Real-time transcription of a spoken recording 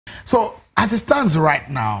So as it stands right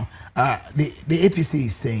now, the APC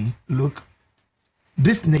is saying, look,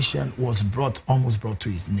 this nation was almost brought to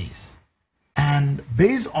its knees. And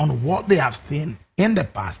based on what they have seen in the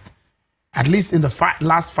past, at least in the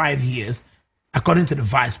last 5 years, according to the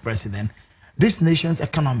vice president, this nation's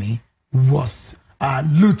economy was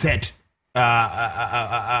looted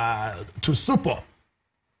to stupor.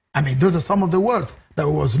 I mean, those are some of the words that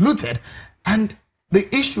was looted. And the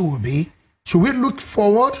issue will be, should we look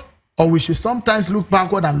forward or we should sometimes look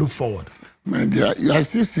backward and look forward? My dear, you are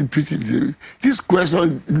still repeating this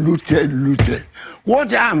question, looted.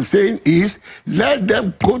 What I am saying is, let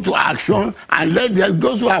them go to action and let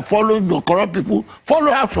those who are following the corrupt people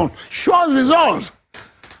follow action. Show results.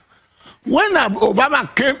 When Obama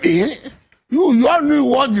came in, you all knew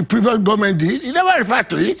what the previous government did. He never referred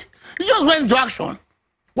to it. He just went into action.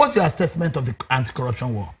 What's your assessment of the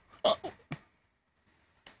anti-corruption war?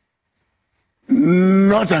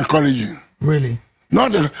 Not encouraging. Really?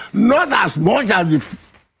 Not as much as the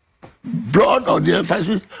blood or the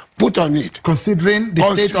emphasis put on it. Considering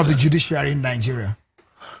the state of the judiciary in Nigeria.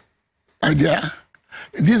 And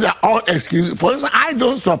these are all excuses. For instance, I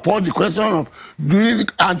don't support the question of doing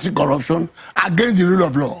anti-corruption against the rule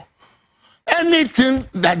of law. Anything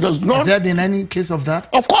that does not... Has there been any case of that?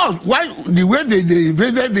 Of course. Why? The way they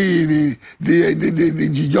invaded the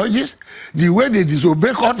judges, the way they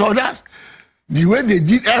disobey court orders, the way they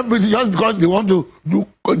did everything just because they want to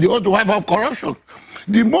wipe up corruption.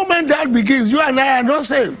 The moment that begins, you and I are not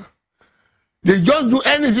safe. They just do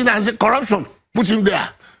anything and say corruption, put him there.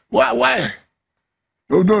 Why?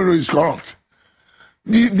 Oh, no, it's corrupt.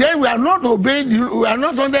 Then we are not obeying, we are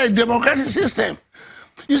not under a democratic system.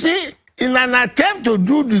 You see, in an attempt to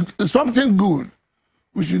do something good,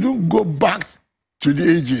 we shouldn't go back to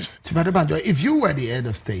the ages. If you were the head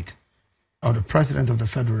of state or the president of the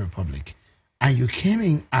Federal Republic, and you came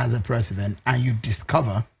in as a president and you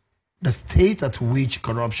discover the state at which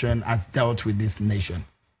corruption has dealt with this nation,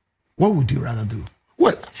 what would you rather do?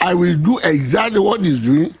 Well, I will do exactly what he's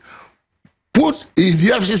doing, put the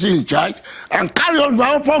FCC in charge, and carry on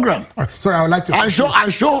my own program. Sorry, I would like to... And show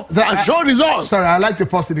results. Sorry, I'd like to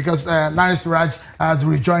pause it because Larry Suraj has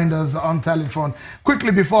rejoined us on telephone.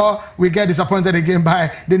 Quickly, before we get disappointed again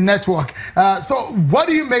by the network. So what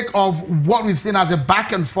do you make of what we've seen as a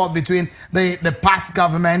back and forth between the past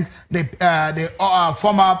government, the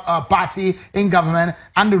former party in government,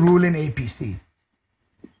 and the ruling APC?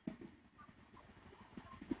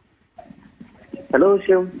 Hello,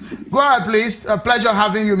 Shim. Go ahead, please. A pleasure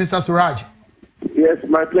having you, Mr. Suraj. Yes,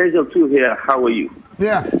 my pleasure too here. How are you?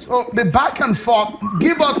 Yeah, so the back and forth,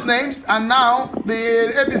 give us names, and now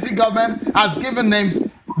the APC government has given names.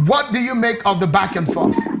 What do you make of the back and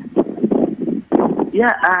forth?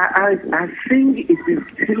 Yeah, I think it is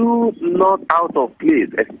still not out of place,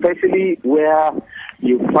 especially where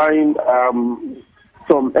you find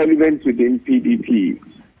some elements within PDP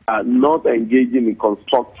not engaging in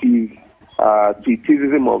constructive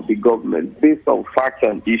criticism of the government based on facts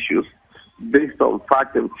and issues, based on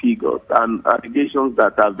facts and figures and allegations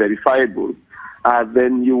that are verifiable,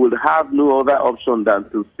 then you will have no other option than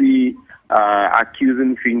to see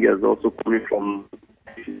accusing fingers also coming from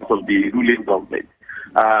the ruling government,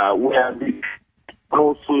 where they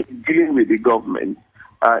also dealing with the government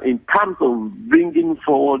in terms of bringing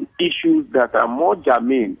forward issues that are more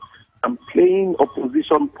germane and playing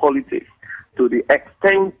opposition politics to the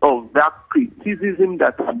extent of that criticism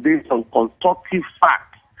that are based on constructive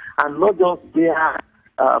facts and not just their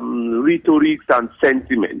rhetorics and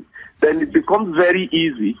sentiments, then it becomes very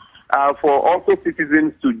easy for also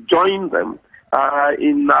citizens to join them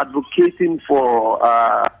in advocating for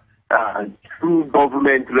true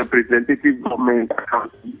government, representative government,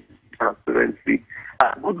 transparency,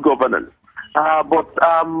 good governance. But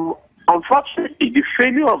unfortunately, the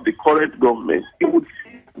failure of the current government, it would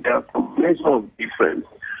seem there are some measure of difference,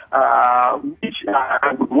 which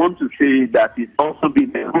I would want to say that is also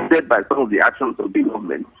being eroded by some of the actions of the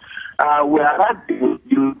government. Whereas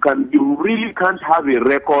you really can't have a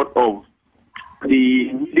record of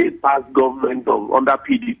the late past government under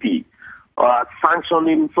PDP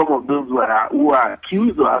sanctioning some of those who are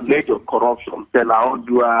accused or alleged of corruption, Stella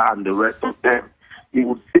Odua and the rest of them. You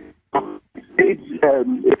would say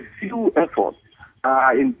a few efforts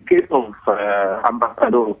in case of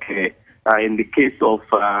Ambassador in the case of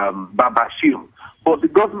Babashir. But the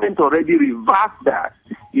government already reversed that,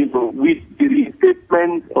 with the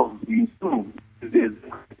reinstatement of the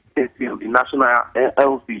National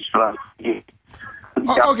Health Insurance.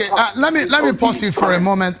 Okay, let me pause you for a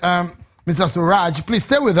moment, Mr. Suraj. Please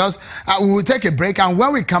stay with us. We will take a break, and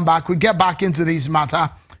when we come back, we get back into this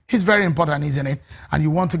matter It's very important, isn't it? And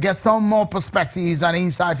you want to get some more perspectives and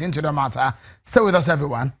insights into the matter. Stay with us,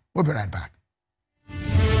 everyone. We'll be right back.